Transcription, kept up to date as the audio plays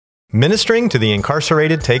Ministering to the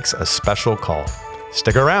incarcerated takes a special call.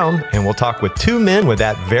 Stick around and we'll talk with two men with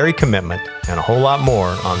that very commitment and a whole lot more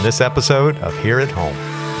on this episode of Here at Home.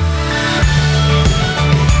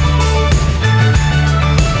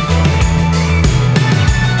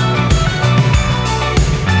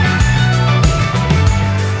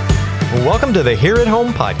 Welcome to the Here at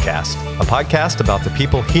Home podcast, a podcast about the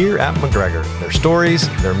people here at McGregor, their stories,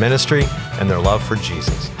 their ministry, and their love for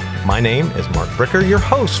Jesus. My name is Mark Bricker, your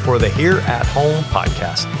host for the Here at Home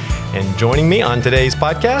podcast. And joining me on today's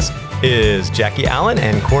podcast is Jackie Allen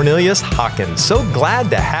and Cornelius Hawkins. So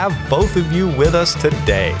glad to have both of you with us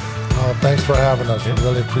today. Thanks for having us. We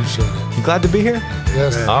really appreciate it. You glad to be here?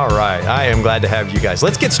 Yes. All right. I am glad to have you guys.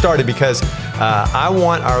 Let's get started because I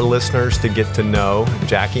want our listeners to get to know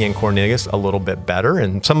Jackie and Cornelius a little bit better.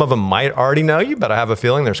 And some of them might already know you, but I have a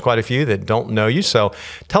feeling there's quite a few that don't know you. So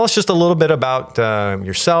tell us just a little bit about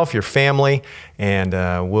yourself, your family, and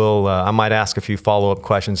I might ask a few follow-up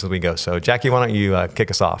questions as we go. So Jackie, why don't you kick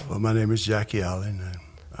us off? Well, my name is Jackie Allen. And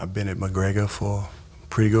I've been at McGregor for a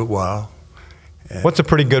pretty good while. And what's a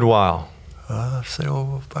pretty good while? I'd say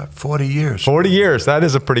over about 40 years. 40 years. That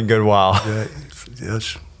is a pretty good while. Yeah,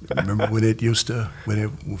 yes. Remember when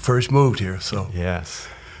it first moved here. So yes.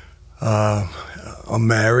 I'm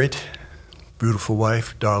married, beautiful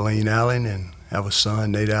wife, Darlene Allen, and have a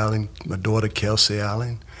son, Nate Allen, my daughter, Kelsey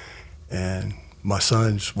Allen, and my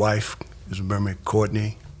son's wife is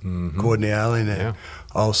Courtney Allen, and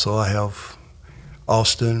also I have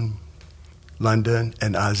Austin, London,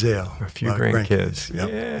 and Isaiah. A few grandkids. Yep.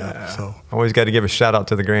 Yeah. Yep. So always got to give a shout out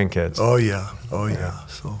to the grandkids. Oh yeah.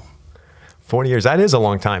 So 40 years. That is a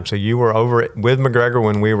long time. So you were over with McGregor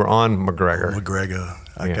when we were on McGregor. McGregor.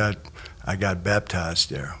 I got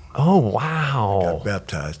baptized there. Oh wow. Got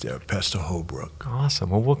baptized there, Pastor Holbrook.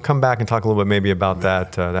 Awesome. Well, we'll come back and talk a little bit maybe about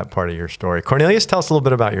that part of your story. Cornelius, tell us a little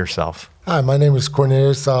bit about yourself. Hi, my name is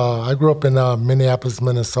Cornelius. I grew up in Minneapolis,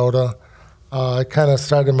 Minnesota. I kind of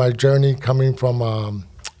started my journey coming from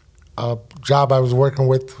a job I was working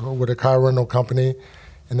with a car rental company,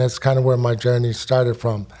 and that's kind of where my journey started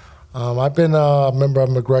from. I've been a member of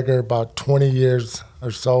McGregor about 20 years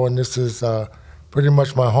or so, and this is pretty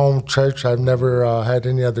much my home church. I've never had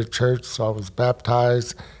any other church, so I was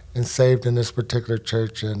baptized and saved in this particular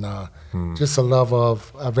church, and just the love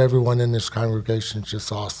of everyone in this congregation is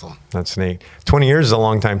just awesome. That's neat. 20 years is a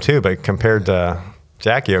long time too, but compared to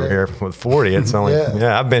Jackie over here with 40, it's only,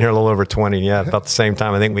 I've been here a little over 20, about the same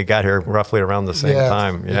time. I think we got here roughly around the same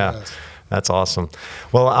time. Yeah, yes. That's awesome.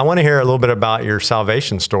 Well, I want to hear a little bit about your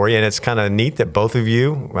salvation story, and it's kind of neat that both of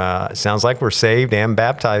you, it sounds like we're saved and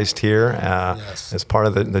baptized here as part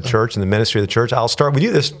of the church and the ministry of the church. I'll start with you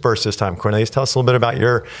this time. Cornelius, tell us a little bit about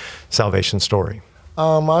your salvation story.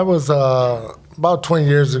 I was, about 20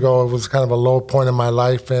 years ago, it was kind of a low point in my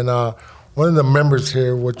life, and one of the members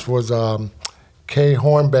here, which was Kay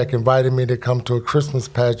Hornbeck, invited me to come to a Christmas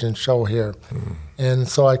pageant show here. And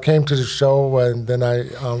so I came to the show, and then I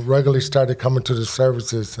regularly started coming to the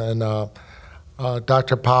services. And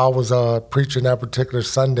Dr. Powell was preaching that particular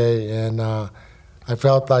Sunday, and I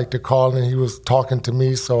felt like the call, and he was talking to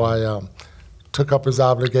me, so I took up his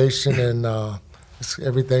obligation, and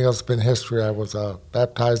everything else has been history. I was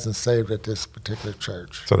baptized and saved at this particular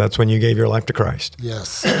church. So that's when you gave your life to Christ?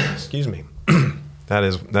 Yes. Excuse me. That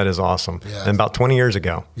is awesome. Yes. And about 20 years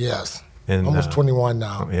ago. Yes. And, almost 21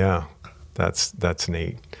 now. Yeah, that's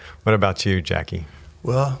neat. What about you, Jackie?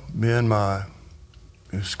 Well,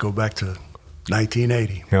 let's go back to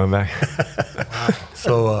 1980. Going back?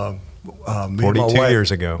 So, me 42 and my wife,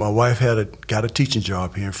 years ago. My wife got a teaching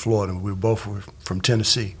job here in Florida. We were from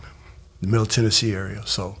Tennessee, the Middle Tennessee area.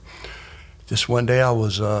 So, just one day I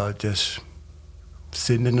was just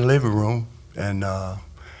sitting in the living room,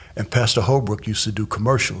 and Pastor Holbrook used to do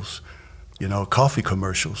commercials, coffee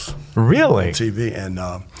commercials. Really? On TV.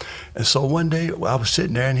 And so one day I was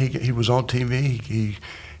sitting there, and he was on TV,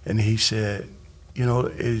 he said,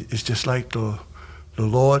 it's just like the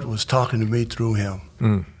Lord was talking to me through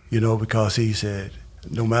him, because he said,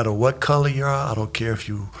 no matter what color you are, I don't care if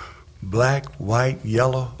you black, white,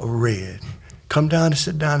 yellow, or red, come down and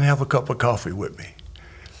sit down and have a cup of coffee with me.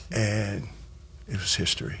 And it was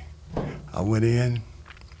history. I went in,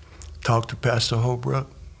 talked to Pastor Holbrook,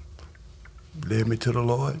 led me to the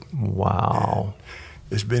Lord. Wow.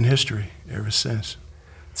 And it's been history ever since.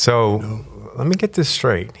 So let me get this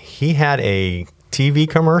straight. He had a TV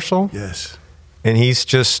commercial? Yes. And he's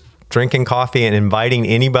just drinking coffee and inviting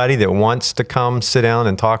anybody that wants to come sit down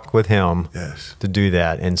and talk with him to do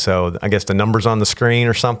that. And so I guess the number's on the screen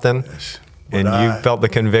or something. Yes. And you felt the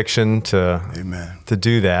conviction to Amen. to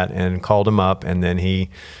do that and called him up, and then he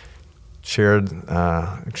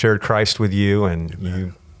shared Christ with you, and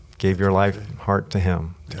you gave your heart to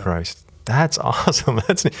Him, to Christ. That's awesome.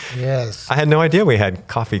 Yes. I had no idea we had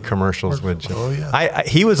coffee commercials with Jim. Oh, yeah.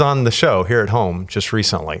 He was on the show here at home just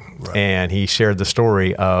recently, and he shared the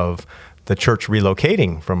story of the church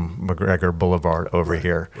relocating from McGregor Boulevard over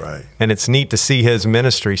here. Right. And it's neat to see his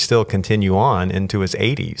ministry still continue on into his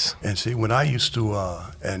 80s. And see, when I used to,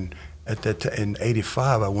 and at that in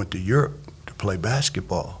 '85, I went to Europe to play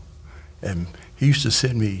basketball, and he used to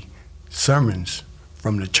send me sermons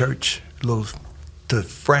from the church to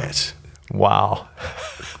France. Wow.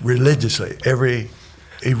 Religiously, every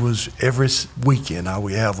weekend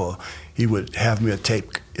he would have me a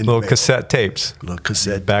tape in Little cassette tapes. Little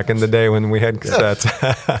cassette. Back in the day when we had cassettes.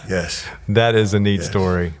 Yes. That is a neat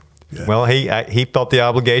story. Yeah. Well, he felt the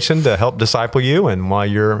obligation to help disciple you, and while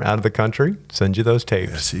you're out of the country, send you those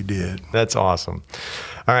tapes. Yes, he did. That's awesome.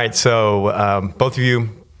 All right, so both of you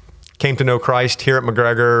came to know Christ here at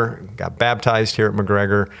McGregor, got baptized here at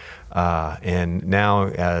McGregor, and now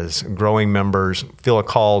as growing members feel a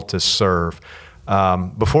call to serve.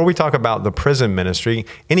 Before we talk about the prison ministry,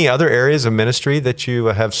 any other areas of ministry that you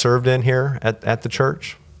have served in here at the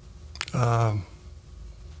church? Well,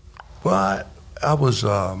 I was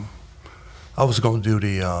going to do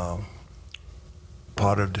the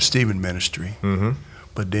part of the Stephen ministry,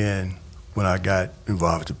 but then when I got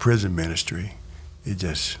involved with the prison ministry, it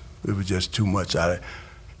was just too much.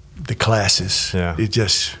 The classes, it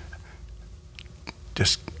just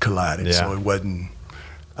collided. Yeah. So it wasn't.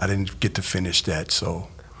 I didn't get to finish that. So.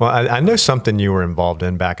 Well, I know something you were involved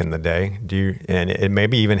in back in the day. And it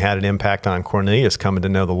maybe even had an impact on Cornelius coming to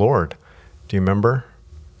know the Lord. Do you remember?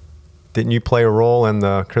 Didn't you play a role in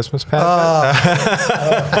the Christmas pageant?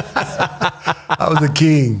 I was a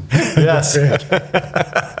king. Yes.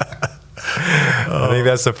 I think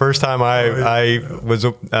that's the first time I was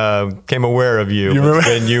came aware of you. You remember?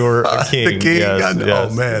 When you were a king. The king? Yes,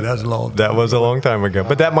 yes. Oh, man, that's a long time. That was a long time ago.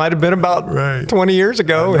 But that might have been about 20 years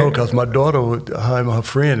ago. No, because my daughter, her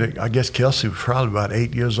friend, I guess Kelsey was probably about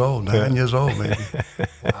 8 years old, 9 years old, maybe.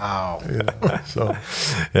 Wow. Yeah, so.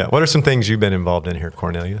 Yeah. What are some things you've been involved in here,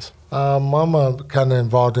 Cornelius? I'm kind of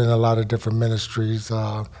involved in a lot of different ministries,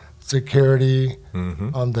 security,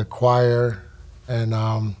 the choir, and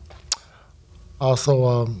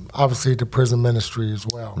also obviously the prison ministry as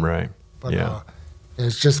well. Right. But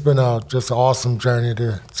it's just been an awesome journey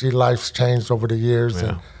to see life's changed over the years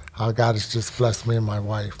and how God has just blessed me and my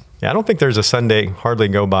wife. Yeah, I don't think there's a Sunday hardly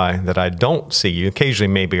go by that I don't see you.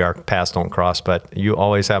 Occasionally, maybe our paths don't cross, but you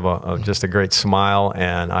always have just a great smile,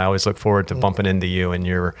 and I always look forward to bumping into you and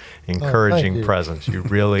your encouraging presence. You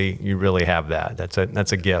really have that.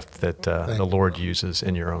 That's a gift that the Lord uses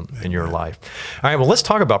in your life. All right, well, let's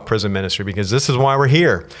talk about prison ministry, because this is why we're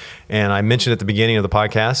here. And I mentioned at the beginning of the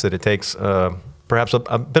podcast that it takes perhaps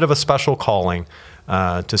a bit of a special calling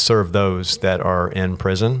to serve those that are in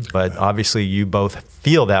prison, but obviously you both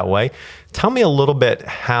feel that way. Tell me a little bit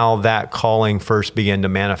how that calling first began to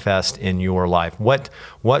manifest in your life. What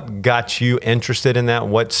got you interested in that?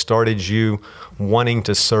 What started you wanting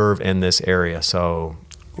to serve in this area? So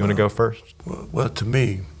you want to go first? Well, to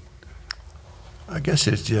me, I guess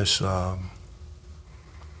it's just,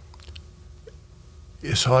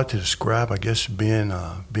 it's hard to describe, I guess, being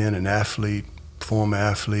an athlete, former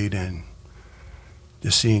athlete, and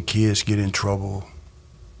just seeing kids get in trouble,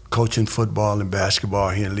 coaching football and basketball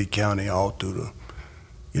here in Lee County, all through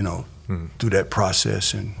through that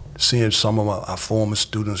process, and seeing some of our former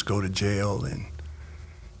students go to jail,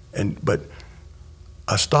 but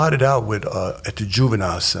I started out with at the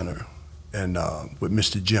juvenile center, and with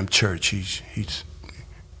Mr. Jim Church. He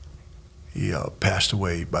passed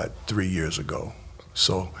away about 3 years ago,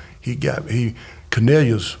 so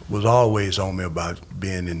Cornelius was always on me about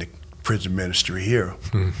being in the prison ministry here.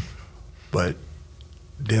 But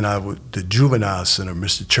then the juvenile center,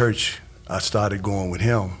 Mr. Church, I started going with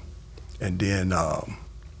him, and then I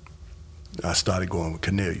started going with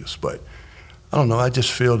Cornelius. But I don't know, I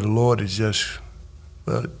just feel the Lord is just,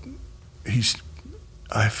 I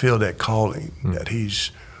feel that calling that he's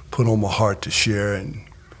put on my heart to share and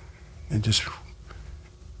just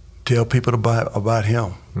tell people about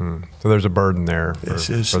him. So there's a burden there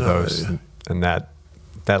for those in that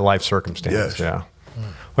life circumstance. Yes. Yeah.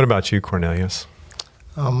 What about you, Cornelius?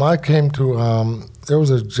 I came to, there was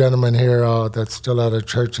a gentleman here that's still at a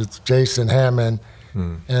church. It's Jason Hammond.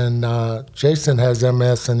 And Jason has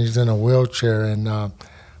MS and he's in a wheelchair. And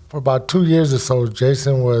for about 2 years or so,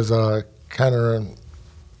 Jason was kind of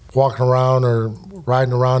walking around or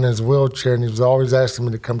riding around in his wheelchair, and he was always asking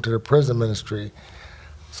me to come to the prison ministry.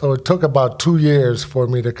 So it took about 2 years for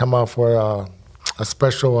me to come out for a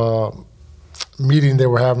special meeting they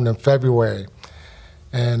were having in February.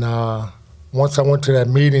 And once I went to that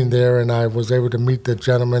meeting there and I was able to meet the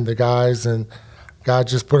gentlemen, the guys, and God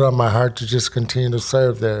just put it on my heart to just continue to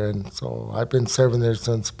serve there. And so I've been serving there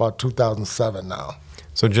since about 2007 now.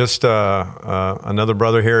 So just another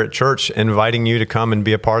brother here at church inviting you to come and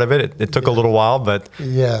be a part of it. It took a little while, but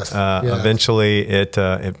yes. Eventually it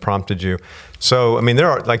prompted you. So, I mean,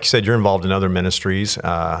 there are, like you said, you're involved in other ministries,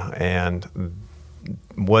 and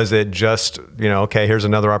was it just, okay, here's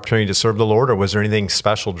another opportunity to serve the Lord, or was there anything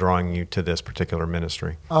special drawing you to this particular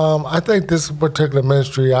ministry? I think this particular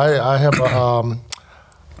ministry, I have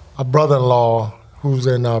a brother-in-law who's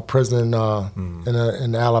in prison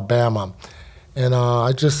in Alabama. And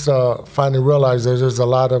I just finally realized that there's a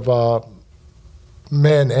lot of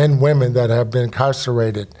men and women that have been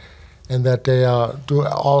incarcerated, and that they do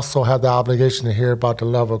also have the obligation to hear about the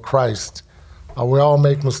love of Christ. We all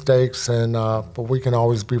make mistakes, but we can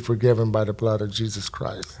always be forgiven by the blood of Jesus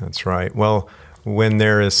Christ. That's right. Well, when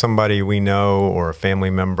there is somebody we know or a family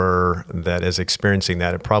member that is experiencing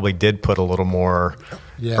that, it probably did put a little more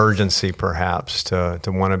urgency, perhaps, to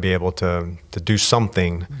want to be able to do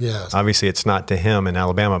something. Yes. Obviously, it's not to him in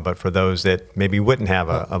Alabama, but for those that maybe wouldn't have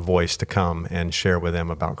a voice to come and share with them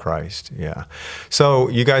about Christ. Yeah. So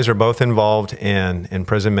you guys are both involved in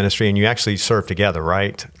prison ministry, and you actually serve together,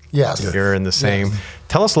 right? Yes. You're in the same. Yes.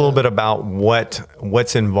 Tell us a little bit about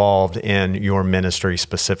what's involved in your ministry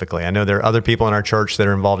specifically. I know there are other people in our church that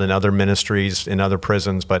are involved in other ministries, in other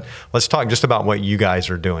prisons, but let's talk just about what you guys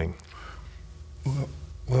are doing.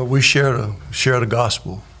 Well, we share the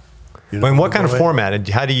gospel. In what kind of format?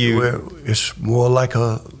 How do you? It's more like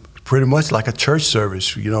pretty much like a church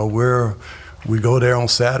service. We go there on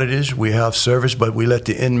Saturdays. We have service, but we let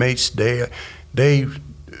the inmates. They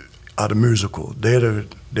are the musical.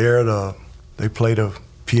 They play the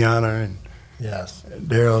piano and yes,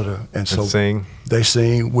 so sing. They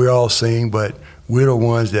sing. We all sing, but we're the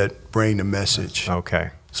ones that bring the message.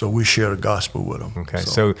 Okay. So we share the gospel with them. Okay.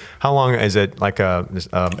 So how long is it? Like a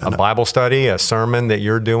Bible study, a sermon that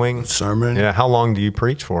you're doing? Sermon. Yeah. How long do you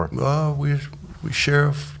preach for? We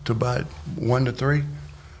share to about 1 to 3.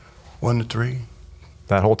 1 to 3.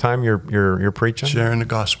 That whole time you're preaching? Sharing the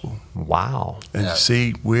gospel. Wow. And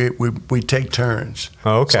see, we take turns.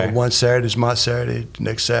 Oh, okay. So one Saturday is my Saturday,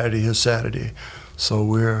 next Saturday his Saturday. So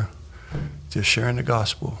we're just sharing the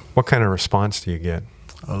gospel. What kind of response do you get?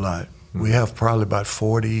 A lot. We have probably about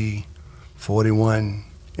 40, 41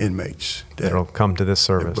 inmates that'll come to this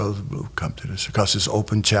service. Brothers Blue come to this because it's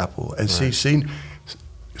open chapel. And right. see,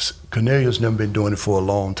 Cornelius never been doing it for a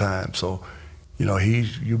long time. So,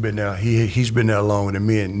 you've been there. He's been there longer than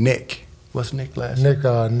me and Nick. What's Nick last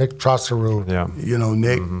name? Nick Trosserow. Yeah.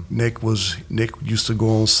 Nick used to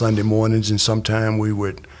go on Sunday mornings, and sometime he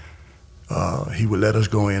would let us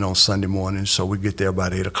go in on Sunday mornings. So we get there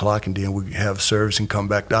about 8 o'clock, and then we have service and come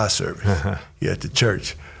back to our service at the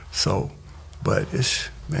church. So, but it's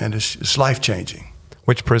life changing.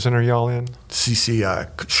 Which prison are y'all in?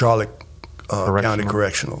 CCI, Charlotte County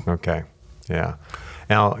Correctional. Okay, yeah.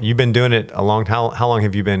 Now you've been doing it a long time. How long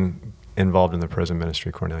have you been involved in the prison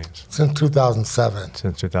ministry, Cornelius? Since 2007.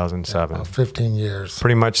 Since 2007. About 15 years.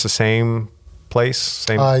 Pretty much the same place?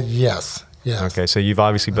 Same. Yes. Yes. Okay, so you've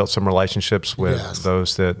obviously built some relationships with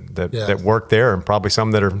those that work there, and probably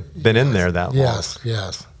some that have been in there that long.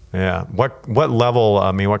 Yes. Yeah. What level?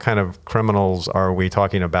 I mean, what kind of criminals are we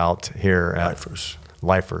talking about here? Lifers.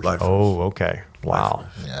 Oh, okay. Wow.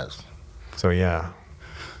 Lifers. Yes. So yeah.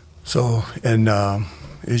 So and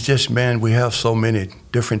it's just, man, we have so many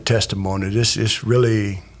different testimonies. It's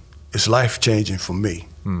life changing for me.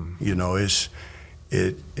 You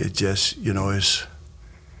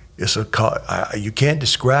can't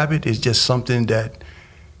describe it. It's just something that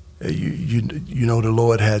the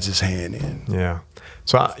Lord has His hand in. Yeah.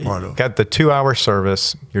 So you got the 2-hour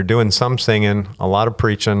service. You're doing some singing, a lot of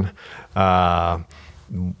preaching.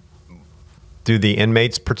 Do the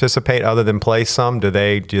inmates participate other than play some? Do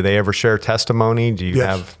they ever share testimony? Do you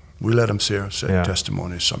have? We let them share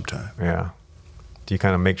testimonies sometime. Yeah. Do you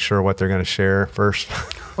kind of make sure what they're going to share first?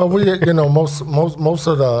 Well, most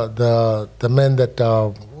of the men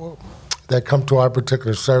that come to our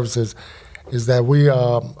particular services is that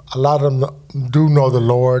a lot of them do know the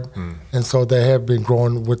Lord, and so they have been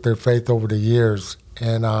growing with their faith over the years,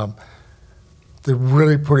 and they're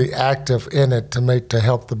really pretty active in it to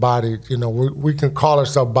help the body. We can call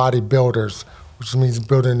ourselves body builders, which means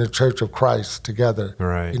building the Church of Christ together.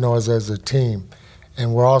 Right. As a team,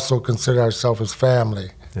 and we're also consider ourselves as family.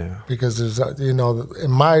 Yeah. Because there's in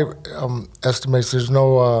my estimation, there's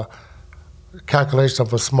no calculation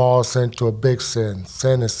of a small sin to a big sin.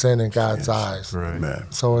 Sin is sin in God's eyes. Right. Amen.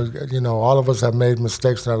 So, all of us have made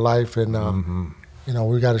mistakes in our life, and,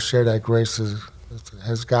 we got to share that grace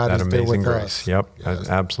as God is there with grace. us. Yep, yes.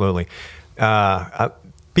 Absolutely.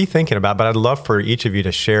 Be thinking about, but I'd love for each of you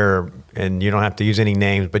to share, and you don't have to use any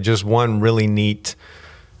names, but just one really neat,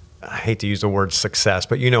 I hate to use the word success,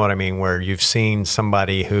 but you know what I mean, where you've seen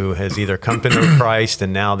somebody who has either come to know Christ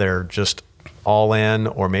and now they're just all in,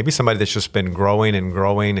 or maybe somebody that's just been growing and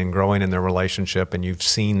growing and growing in their relationship, and you've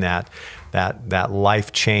seen that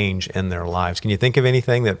life change in their lives. Can you think of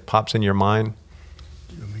anything that pops in your mind?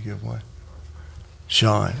 Let me give one.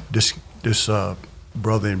 Sean, this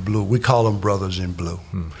brother in blue, we call them brothers in blue.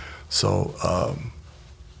 So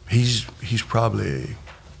he's probably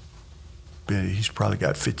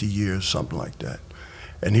got 50 years, something like that.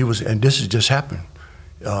 And this has just happened.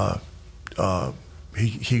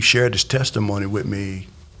 He shared his testimony with me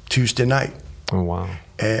Tuesday night. Oh, wow.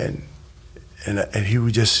 And he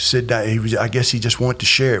would just sit down. I guess he just wanted to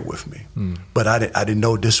share it with me. But I didn't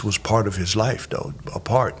know this was part of his life, though, a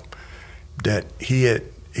part that he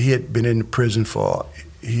had been in prison for,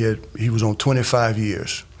 he was on 25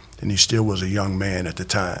 years, and he still was a young man at the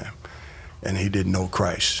time, and he didn't know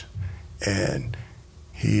Christ. And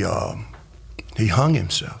he hung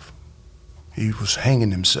himself. He was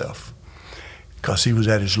hanging himself because he was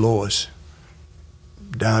at his lowest.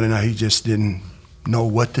 Down and out, he just didn't know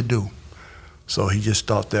what to do. So he just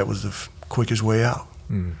thought that was the quickest way out.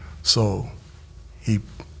 So he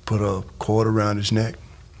put a cord around his neck,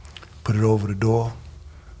 put it over the door,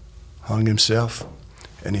 hung himself,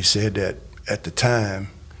 and he said that at the time,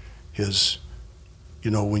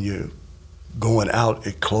 when you're going out,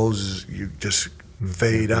 it closes, you just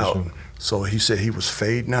fade out. So he said he was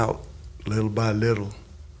fading out little by little,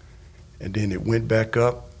 and then it went back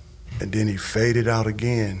up, and then he faded out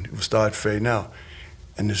again. It started fading out.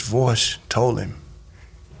 And this voice told him,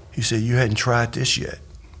 he said, "You hadn't tried this yet.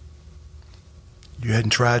 You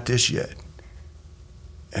hadn't tried this yet."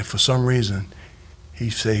 And for some reason, he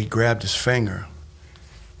said he grabbed his finger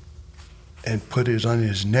and put it under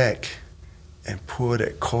his neck and pulled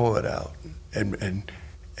that cord out, and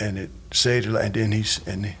it saved it, and then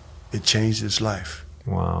it changed his life.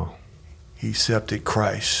 Wow. He accepted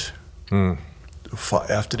Christ.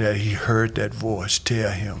 After that, he heard that voice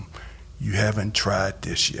tell him, "You haven't tried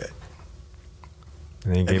this yet."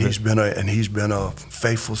 And he's been a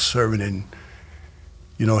faithful servant, and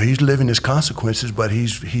he's living his consequences, but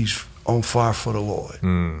he's on fire for the Lord.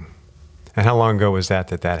 And how long ago was that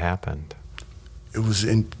happened? It was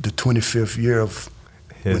in the 25th year of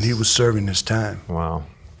when he was serving his time. Wow.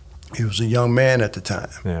 He was a young man at the time.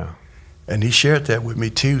 Yeah. And he shared that with me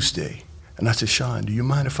Tuesday. And I said, "Sean, do you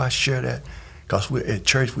mind if I share that?" Because at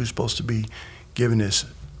church, we're supposed to be giving this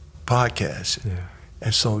podcast. Yeah.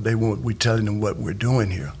 And so we're telling them what we're doing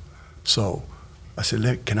here. So I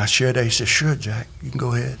said, "Can I share that?" He said, "Sure, Jack. You can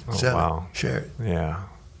go ahead. Share it." Yeah.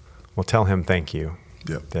 Well, tell him thank you.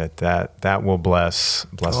 Yep. That will bless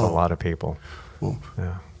a lot of people. Well,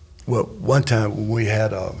 yeah. Well, one time we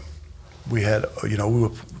had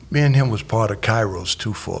me and him was part of Kairos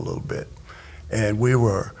too for a little bit, and we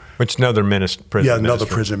were. Which another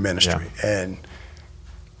prison ministry. Yeah. And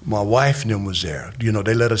my wife and them was there.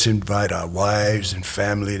 They let us invite our wives and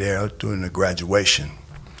family there during the graduation.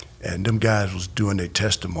 And them guys was doing their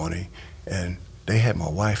testimony, and they had my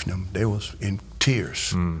wife and them, they was in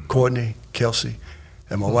tears. Courtney, Kelsey,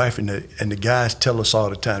 and my wife, and the guys tell us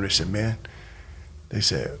all the time, they said, "Man," they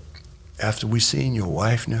said, "after we seen your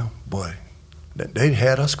wife now, boy, they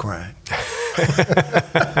had us crying."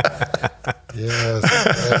 Yes.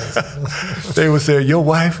 They would say, "Your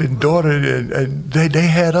wife and daughter," and they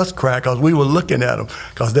had us crying because we were looking at them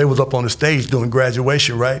because they was up on the stage doing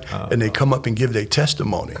graduation, right? And they come up and give their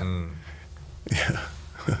testimony. Yeah.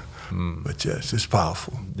 But yes, it's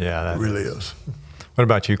powerful. Yeah, it really is. What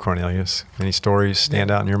about you, Cornelius? Any stories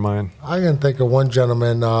stand out in your mind? I can think of one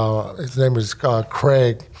gentleman. His name is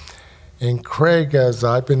Craig, and Craig,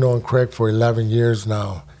 I've been knowing Craig for 11 years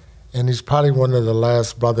now, and he's probably one of the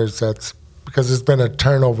last brothers because there's been a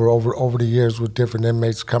turnover over the years with different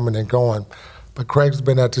inmates coming and going. But Craig's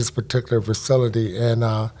been at this particular facility,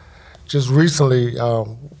 and just recently,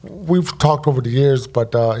 we've talked over the years,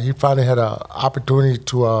 but he finally had an opportunity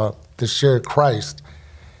to share Christ.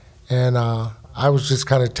 And I was just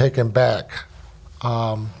kind of taken back.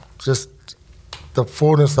 Just the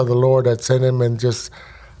fullness of the Lord that's in him, and just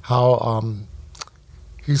how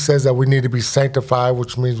he says that we need to be sanctified,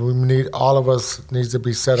 which means all of us needs to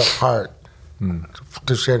be set apart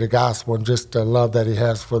to share the gospel, and just the love that he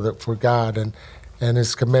has for God. And and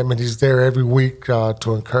his commitment. He's there every week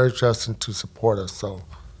to encourage us and to support us. So,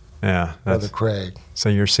 yeah, Brother Craig. So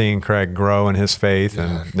you're seeing Craig grow in his faith,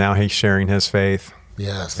 and now he's sharing his faith.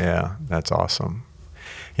 Yes. Yeah, that's awesome.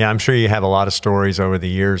 Yeah, I'm sure you have a lot of stories over the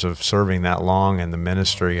years of serving that long in the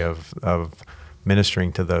ministry of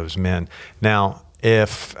ministering to those men. Now,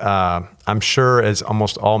 if I'm sure, as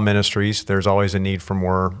almost all ministries, there's always a need for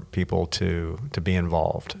more people to be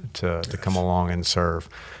involved, to come along and serve.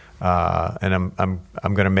 And I'm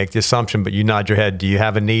going to make the assumption, but you nod your head. Do you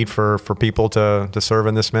have a need for people to serve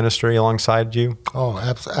in this ministry alongside you? Oh,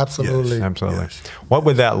 absolutely. Yes, absolutely. Yes. What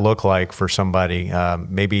would that look like for somebody,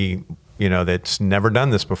 maybe, that's never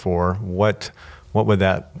done this before? What would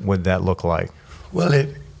that look like? Well,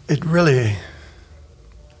 it really,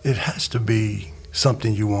 it has to be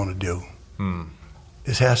something you want to do.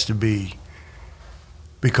 It has to be,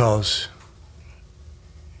 because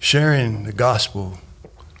sharing the gospel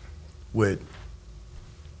with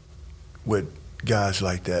guys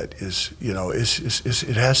like that is,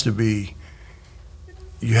 it has to be,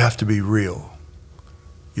 you have to be real.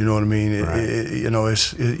 You know what I mean? Right.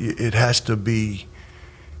 It has to be,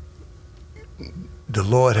 the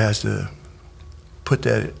Lord has to put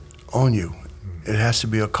that on you. It has to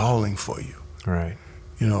be a calling for you. Right.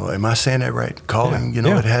 Am I saying that right? Calling,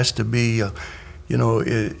 Yeah. It has to be,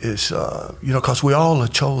 it's, because we all are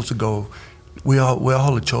chose to go, we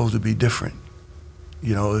all are chose to be different.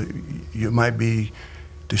 You might be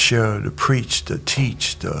to share, to preach, to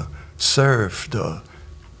teach, to serve, to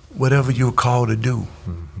whatever you're called to do.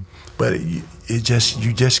 Mm-hmm. But you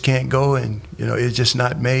just can't go, and it's just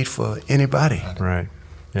not made for anybody. Right.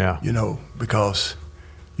 Yeah. Because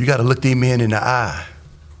you got to look these men in the eye,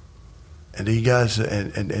 and these guys,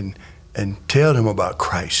 and tell them about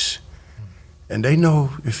Christ. And they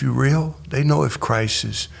know if you're real. They know if Christ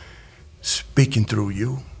is speaking through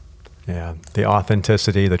you. Yeah, the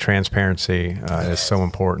authenticity, the transparency is so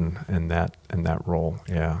important in that role.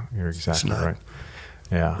 Yeah, you're exactly right.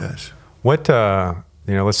 Yeah. Yes. What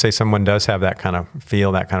let's say someone does have that kind of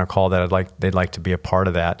feel, that kind of call, that they'd like to be a part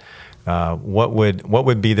of that. What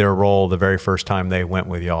would be their role the very first time they went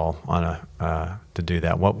with y'all on to do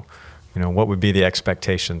that? What would be the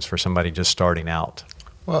expectations for somebody just starting out?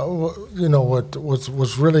 Well,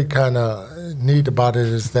 what's really kind of neat about it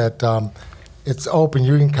is that it's open.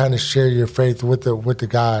 You can kind of share your faith with the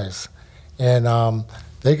guys, and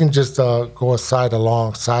they can just go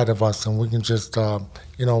alongside of us, and we can just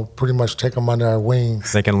pretty much take them under our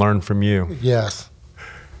wings. They can learn from you. Yes.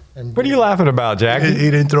 What are you laughing about, Jack? He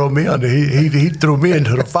didn't throw me under. He threw me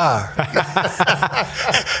into the fire.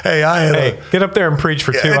 Hey, get up there and preach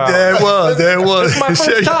for 2 hours. There it was. It's my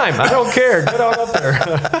first time. I don't care. Get on up there.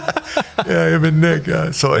 Yeah, him and Nick.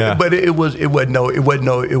 So, yeah. But it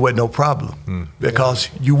wasn't no problem because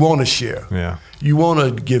you want to share. Yeah. You want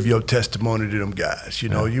to give your testimony to them guys.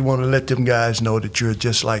 You want to let them guys know that you're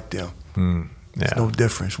just like them. Yeah. There's no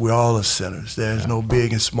difference. We all are sinners. There's no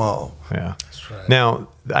big and small. Yeah. That's right. Now,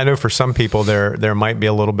 I know for some people there might be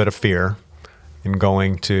a little bit of fear in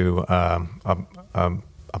going to a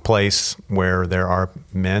place where there are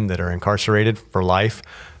men that are incarcerated for life.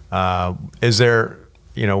 Is there,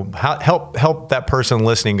 help that person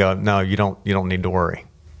listening go, no, you don't need to worry.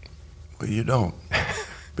 Well, you don't,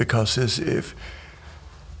 because if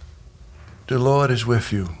the Lord is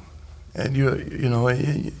with you, and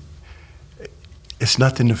it's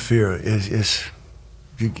nothing to fear. It's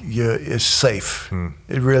safe.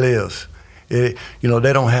 It really is. They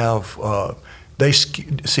don't have. They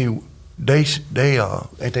scan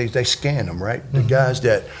them, right? The guys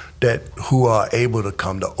that who are able to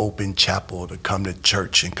come to Open Chapel, to come to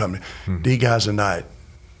church, and come. These guys are not.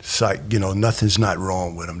 It's like, nothing's not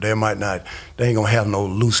wrong with them. They ain't gonna have no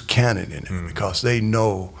loose cannon in it because they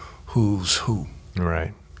know who's who.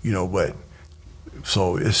 Right. But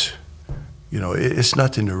so it's. It's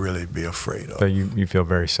nothing to really be afraid of. So you feel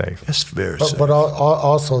very safe. It's very safe. But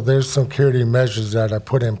also there's some security measures that are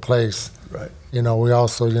put in place. Right. We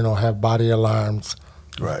also, have body alarms,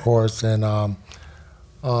 right. Of course. And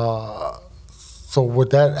so with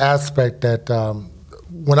that aspect that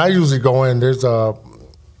when I usually go in, there's a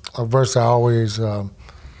verse I always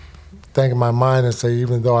think in my mind and say,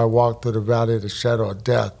 even though I walk through the valley of the shadow of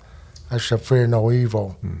death, I shall fear no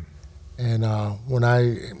evil. And when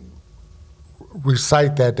I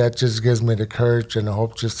recite that just gives me the courage and the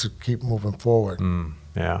hope just to keep moving forward.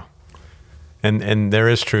 Yeah. And there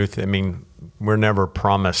is truth. I mean, we're never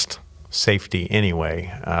promised safety anyway.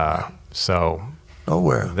 So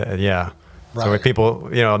nowhere. Yeah. Right. So if people,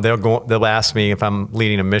 they'll ask me if I'm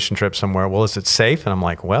leading a mission trip somewhere, well, is it safe? And I'm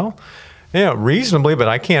like, well, Reasonably, but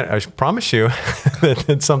I promise you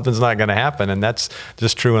that something's not going to happen, and that's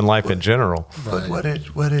just true in life in general. But what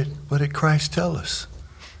did Christ tell us?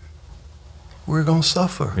 We're going to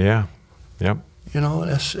suffer. Yeah. Yep.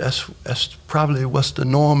 That's probably what's the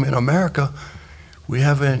norm in America.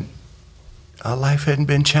 Our life hadn't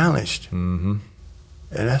been challenged. Mm-hmm.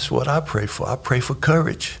 And that's what I pray for. I pray for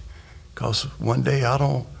courage, because one day I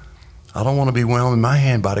don't want to be warming my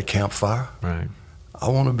hand by the campfire. Right. I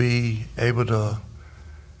want to be able to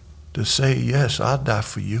say, yes, I'll die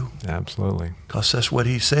for you. Absolutely. Because that's what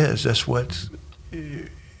he says. That's what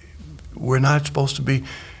we're not supposed to be.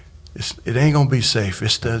 It ain't going to be safe.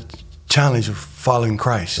 It's the challenge of following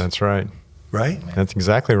Christ. That's right. Right? That's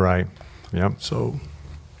exactly right. Yep. So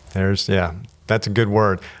that's a good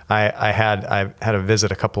word. I had a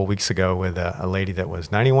visit a couple of weeks ago with a lady that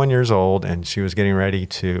was 91 years old, and she was getting ready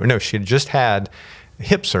she had just had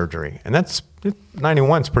hip surgery, and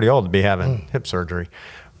 91 is pretty old to be having hip surgery.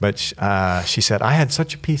 But she said, I had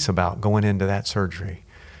such a peace about going into that surgery.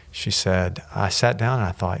 She said, I sat down and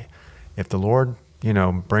I thought, if the Lord,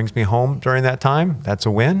 brings me home during that time, that's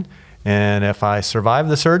a win. And if I survive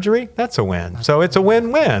the surgery, that's a win. So it's a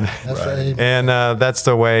win-win. Right. And that's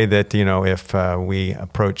the way that, if we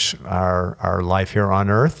approach our life here on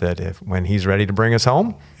earth, that when he's ready to bring us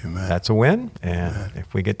home, Amen. That's a win. And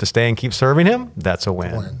if we get to stay and keep serving him, that's a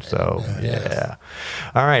win. So, Yes.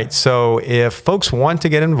 All right. So if folks want to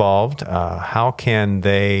get involved, how can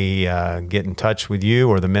they get in touch with you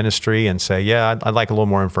or the ministry and say, yeah, I'd like a little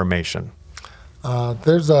more information?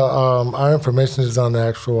 There's our information is on the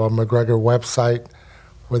actual McGregor website,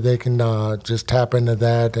 where they can just tap into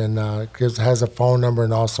that, and has a phone number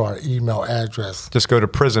and also our email address. Just go to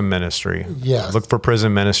Prison Ministry. Yes. Look for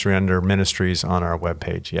Prison Ministry under Ministries on our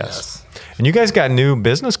webpage. Yes. And you guys got new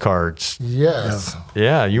business cards. Yes.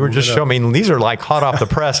 Yeah, you were just showing me. These are like hot off the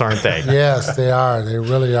press, aren't they? Yes, they are. They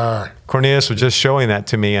really are. Cornelius was just showing that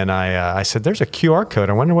to me, and I said, "There's a QR code.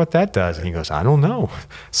 I wonder what that does." And he goes, "I don't know."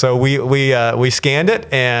 So we scanned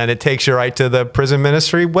it, and it takes you right to the Prison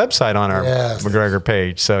Ministry website on our McGregor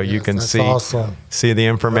page, so you can see the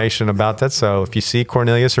information about that. So if you see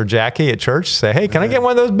Cornelius or Jackie at church, say, "Hey, can I get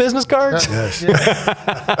one of those business cards?" Yes.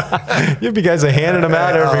 You guys are handing them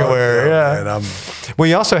out everywhere. Yeah.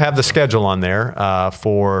 We also have the schedule on there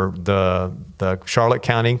for the Charlotte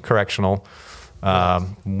County Correctional.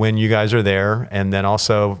 When you guys are there, and then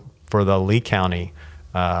also for the Lee County,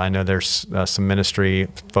 I know there's some ministry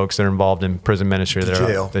folks that are involved in prison ministry.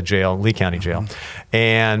 The jail, Lee County Jail.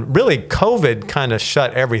 And really, COVID kind of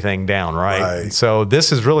shut everything down, right? So this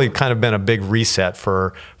has really kind of been a big reset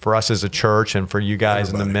for us as a church and for you guys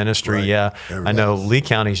in the ministry. Right. Yeah, I know Lee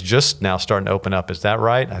County's just now starting to open up. Is that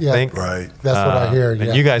right? I think. Right. That's what I hear.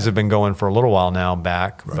 And you guys have been going for a little while now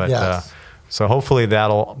back. But, so hopefully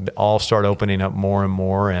that'll all start opening up more and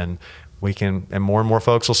more, and more and more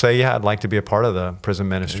folks will say, yeah, I'd like to be a part of the prison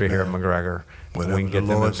ministry here at McGregor. We can get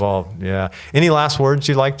them involved. Yeah. Any last words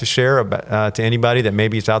you'd like to share about, to anybody that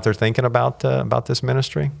maybe is out there thinking about this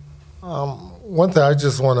ministry? One thing I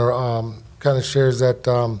just want to kind of share is that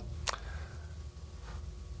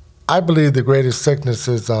I believe the greatest sickness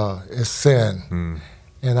is sin.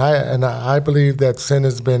 And I believe that sin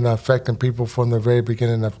has been affecting people from the very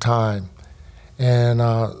beginning of time. And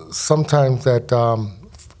sometimes that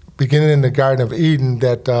beginning in the Garden of Eden,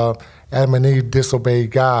 that Adam and Eve disobeyed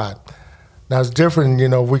God. Now it's different,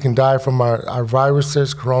 we can die from our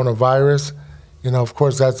viruses, coronavirus. Of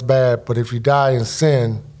course that's bad, but if you die in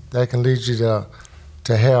sin, that can lead you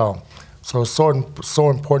to hell. So it's so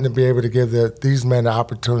important to be able to give these men the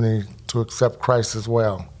opportunity to accept Christ as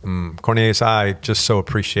well. Cornelius, I just so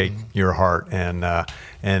appreciate your heart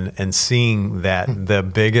and seeing that the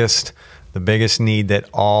biggest need that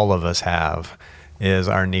all of us have is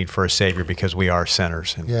our need for a Savior, because we are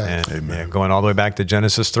sinners. And going all the way back to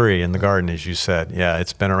Genesis 3 in the garden, as you said,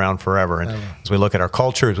 it's been around forever. And as we look at our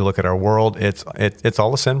culture, as we look at our world, it's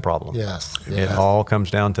all a sin problem. It all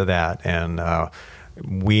comes down to that. And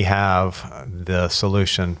we have the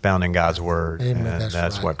solution found in God's Word. Amen. And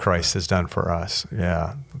that's what Christ has done for us.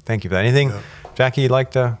 Yeah. Thank you for that. Anything, Jackie, you'd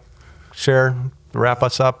like to share to wrap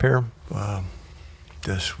us up here?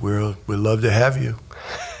 We'd love to have you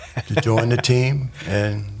to join the team,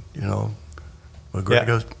 and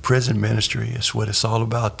McGregor's prison ministry is what it's all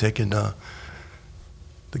about, taking the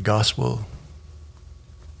gospel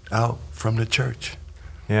out from the church.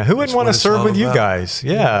 Yeah, who wouldn't want to serve with you guys?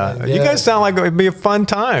 Yeah. You guys sound like it would be a fun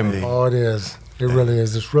time. Oh, it is. It really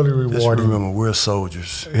is. It's really rewarding. Just remember, we're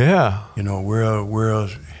soldiers. Yeah. We're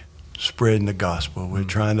spreading the gospel. We're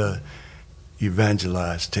trying to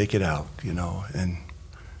evangelize, take it out, and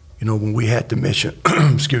you know, when we had the mission,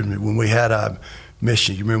 excuse me, when we had our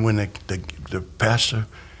mission, you remember when the pastor,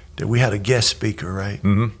 that we had a guest speaker, right?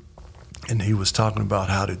 Mm-hmm. And he was talking about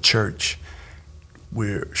how the church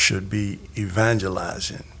should be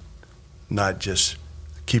evangelizing, not just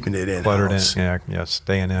keeping it in house.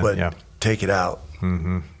 Staying in, but take it out.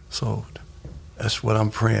 Mm-hmm. So that's what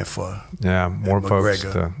I'm praying for. Yeah, more folks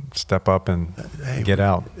to step up and get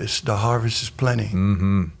out. The harvest is plenty.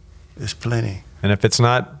 Mm-hmm. It's plenty. And if it's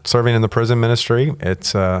not serving in the prison ministry,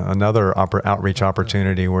 it's another outreach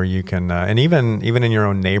opportunity where you can, and even in your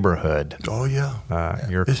own neighborhood. Oh yeah.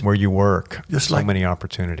 Where you work. Just so many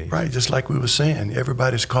opportunities. Right, just like we were saying,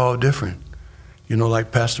 everybody's called different. You know,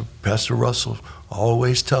 like Pastor Russell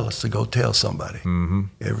always tell us to go tell somebody. Mm-hmm.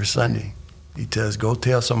 Every Sunday, he tells go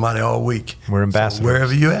tell somebody all week. We're ambassadors. So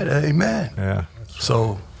wherever you at, amen. Yeah.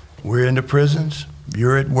 So we're in the prisons.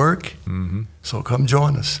 You're at work, so come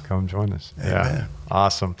join us. Come join us. Amen. Yeah,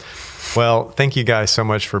 awesome. Well, thank you guys so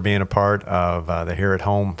much for being a part of the Here at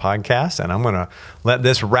Home podcast. And I'm going to let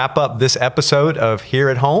this wrap up this episode of Here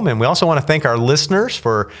at Home. And we also want to thank our listeners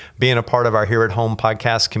for being a part of our Here at Home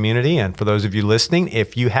podcast community. And for those of you listening,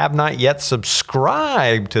 if you have not yet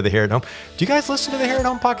subscribed to the Here at Home, do you guys listen to the Here at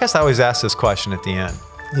Home podcast? I always ask this question at the end.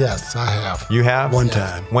 Yes, I have. You have? One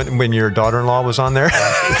time. When your daughter-in-law was on there?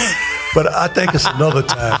 But I think it's another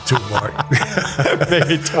time too, Mark.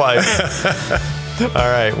 Maybe twice. All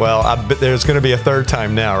right. Well, I bet there's going to be a third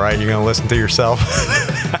time now, right? You're going to listen to yourself.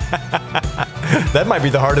 That might be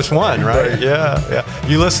the hardest one, right? Yeah.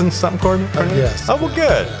 You listen to something, Courtney? Yes. Oh, well,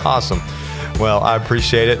 good. Yeah. Awesome. Well, I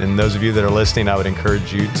appreciate it. And those of you that are listening, I would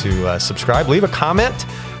encourage you to subscribe. Leave a comment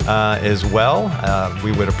as well.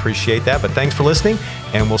 We would appreciate that. But thanks for listening.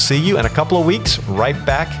 And we'll see you in a couple of weeks right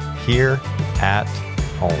back here at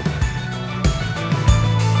home.